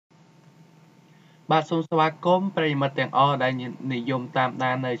បាទសូមស្វាគមន៍ប្រិយមិត្តទាំងអស់ដែលនិយមតាម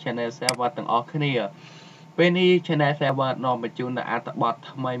ដាននៅ Channel Server ទាំងអស់គ្នាពេលនេះ Channel Server នាំបញ្ជូននៅអត្ថបទ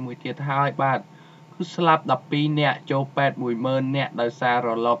ថ្មីមួយទៀតហើយបាទគឺស្លាប់12នាក់ចូលពេទ្យ 10000 នាក់ដោយសាររ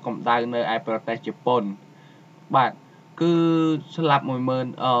លកកម្ដៅនៅឯប្រទេសជប៉ុនបាទគឺស្លាប់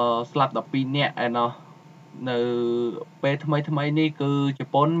 10000 ស្លាប់12នាក់ឯណោះនៅពេលថ្មីនេះគឺជ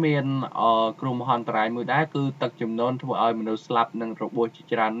ប៉ុនមានគ្រោះមហន្តរាយមួយដែរគឺទឹកជំនន់ធ្វើឲ្យមនុស្សស្លាប់និងរបួសជា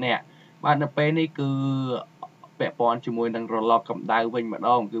ច្រើននាក់បាទនៅពេលនេះគឺពាក់ព័ន្ធជាមួយនឹងរលកកម្ដៅវិញម្ដ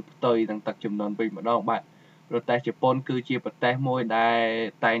ងគឺផ្ទុយនឹងទឹកជំនន់វិញម្ដងបាទប្រទេសជប៉ុនគឺជាប្រទេសមួយដែល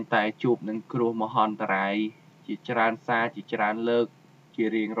តែងតែជួបនឹងគ្រោះមហន្តរាយជាច្រើនសារជាច្រើនលើកជា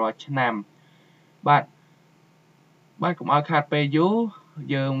រៀងរាល់ឆ្នាំបាទកុំឲ្យខាតពេលយូរ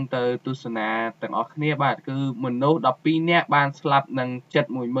យើងទៅទស្សនាទាំងអស់គ្នាបាទគឺមនុស្ស12នាក់បានស្លាប់និងជិត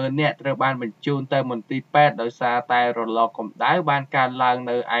 10000 នាក់ត្រូវបានបញ្ជូនទៅមន្ទីរពេទ្យដោយសារតែរលកកម្ដៅបានកើនឡើង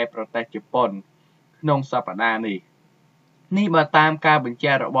នៅឯប្រទេសជប៉ុនក្នុងសប្តាហ៍នេះបើតាមការបញ្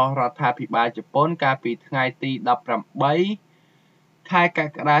ជាក់របស់រដ្ឋាភិបាលជប៉ុនកាលពីថ្ងៃទី18ខែក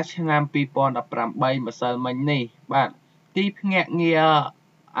ក្កដាឆ្នាំ2018ម្សិលមិញនេះបាទទីភ្នាក់ងារ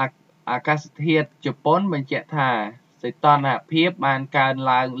អាកាសធាតុជប៉ុនបញ្ជាក់ថាសីតុណ្ហភាពបានកើន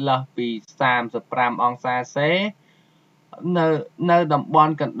ឡើងលើសពី35អង្សាសេនៅតំប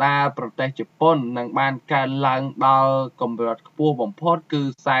ន់កណ្ដាលប្រទេសជប៉ុននិងបានកើនឡើងដល់កម្រិតខ្ពស់បំផុតគឺ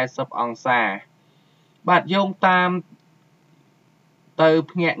40អង្សាបាទយោងតាមទៅ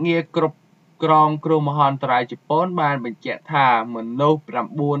ភ្នាក់ងារគ្រប់គ្រងគ្រោះមហន្តរាយជប៉ុនបានបញ្ជាក់ថាមនុស្ស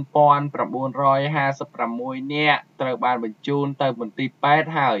 9956 នាក់ត្រូវបានបញ្ជូនទៅមន្ទីរពេទ្យ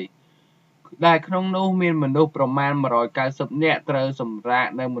ហើយដែលក្នុងនោះមានមនុស្សប្រមាណ190នាក់ត្រូវសម្រាក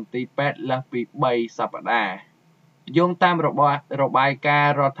នៅមន្ទីរពេទ្យលើសពី3សប្តាហ៍យោងតាមរបាយការ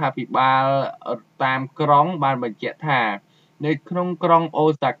ណ៍រដ្ឋាភិបាលតាមក្រុងបានបញ្ជាក់ថានៅក្នុងក្រុងអូ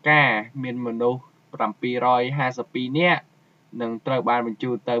សាកាមានមនុស្ស752នាក់នឹងត្រូវបានបញ្ជូ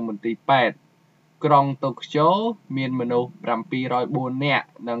នទៅមន្ទីរពេទ្យក្រុងតូក្យូមានមនុស្ស704នាក់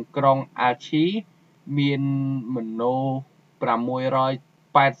និងក្រុងអាឈីមានមនុស្ស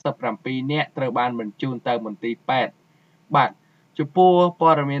687នាក់ត្រូវបានបញ្ជូនទៅមន្ទីរពេទ្យបាទចំពោះព័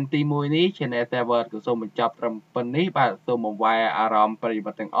ត៌មានទី1នេះ Channel Server ក៏សូមបញ្ចប់ត្រឹមប៉ុណ្នេះបាទសូមបង្វែរអារម្មណ៍ប្រិយ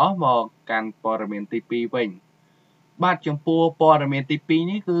មិត្តទាំងអស់មកកាន់ព័ត៌មានទី2វិញបាទចំពោះព័ត៌មានទី2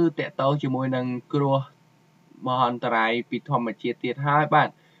នេះគឺតកតងជាមួយនឹងគ្រោះមហន្តរាយពីធម្មជាតិទៀតហើយបាទ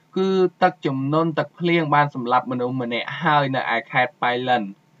គឺទឹកជំនន់ទឹកភ្លៀងបានសម្លាប់មនុស្សម្នាក់ហើយនៅឯខេត្តប៉ៃលិន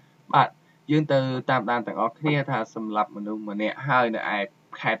បាទយើងទៅតាមដានទាំងអស់គ្នាថាសម្លាប់មនុស្សម្នាក់ហើយនៅឯ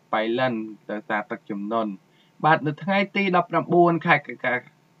ខេត្តប៉ៃលិនដោយសារទឹកជំនន់បាទនៅថ្ងៃទី19ខែក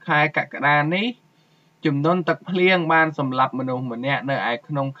ក្កដានេះជំនន់ទឹកភ្លៀងបានសម្លាប់មនុស្សម្នាក់នៅឯ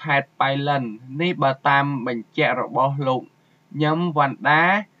ក្នុងខេត្តប៉ៃលិននេះបើតាមបញ្ជាក់របស់លោកញឹមវណ្ណដា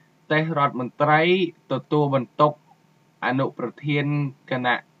ទេសរដ្ឋមន្ត្រីទទួលបន្ទុកអនុប្រធានគ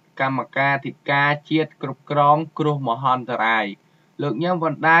ណៈកម្មការធិការជាតិគ្រប់គ្រងគ្រោះមហន្តរាយលោកញឹមវ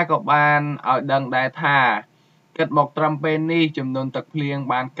ណ្ណដាក៏បានឲ្យដឹងដែរថាគិតមកត្រឹមពេលនេះចំនួនទឹកភ្លៀង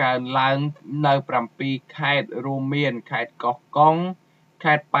បានកើនឡើងនៅ7ខេត្តរួមមានខេត្តកោះកុង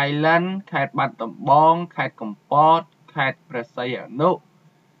ខេត្តប៉ៃលិនខេត្តបាត់ដំបងខេត្តកំពតខេត្តព្រះសីហនុ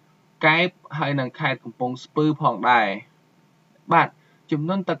កែបហើយនិងខេត្តកំពង់ស្ពឺផងដែរបាទចំ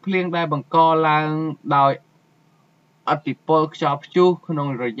នួនទឹកភ្លៀងដែលបង្កឡើងដោយឥទ្ធិពលខ្យល់ព្យុះក្នុង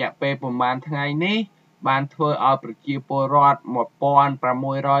រយៈពេលប្រមាណថ្ងៃនេះបានធ្វើឲ្យប្រជាពលរដ្ឋ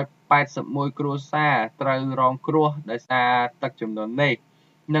1681គ្រួសារត្រូវរងគ្រោះដោយសារទឹកជំនន់នេះ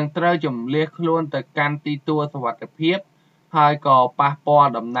និងត្រូវជម្លៀសខ្លួនទៅកាន់ទីទួលសុវត្ថិភាពហើយក៏ប៉ះពាល់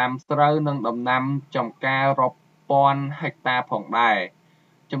ដំណាំស្រូវនិងដំណាំចម្ការរាប់ពាន់ហិកតាផងដែរ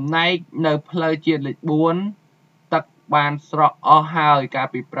ចំណែកនៅផ្លូវជាតិលេខ4ទឹកបានស្រកអស់ហើយកាល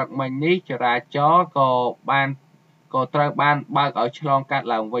ពីព្រឹកមិញនេះចរាចរណ៍ក៏ត្រូវបានបើកឲ្យឆ្លងកាត់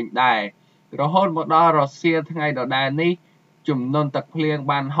ឡើងវិញដែររហូតមកដល់រសៀលថ្ងៃដដែលនេះចំនួនទឹកភ្លៀង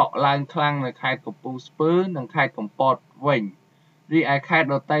បានហក់ឡើងខ្លាំងនៅខេត្តកំពង់ស្ពឺនិងខេត្តកំពតវិញរីឯខេត្ត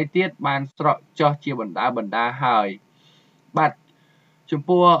ដទៃទៀតបានស្រកចុះជាបណ្ដាហើយបាទចំ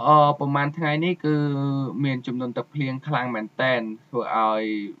ពោះប្រហែលថ្ងៃនេះគឺមានចំនួនទឹកភ្លៀងខ្លាំងមែនទែនធ្វើឲ្យ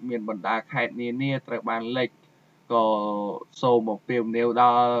មានបណ្ដាខេត្តនានាត្រូវបានលិចក៏សូមអំពាវនាវដ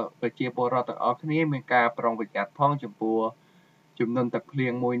ល់ប្រជាពលរដ្ឋទាំងអស់គ្នាមានការប្រុងប្រយ័ត្នផងចំពោះចំនួនទឹកភ្លៀ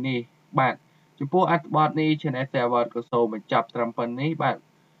ងមួយនេះបាទចំពោះអត្ថបទនេះ Channel Server ក៏សូមបញ្ចប់ត្រឹមប៉ុណ្នេះបាទ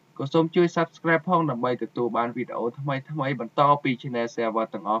ក៏សូមជួយ Subscribe ផងដើម្បីទទួលបានវីដេអូថ្មីបន្តពី Channel Server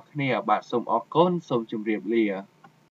ទាំងអស់គ្នាបាទសូមអរគុណសូមជម្រាបលា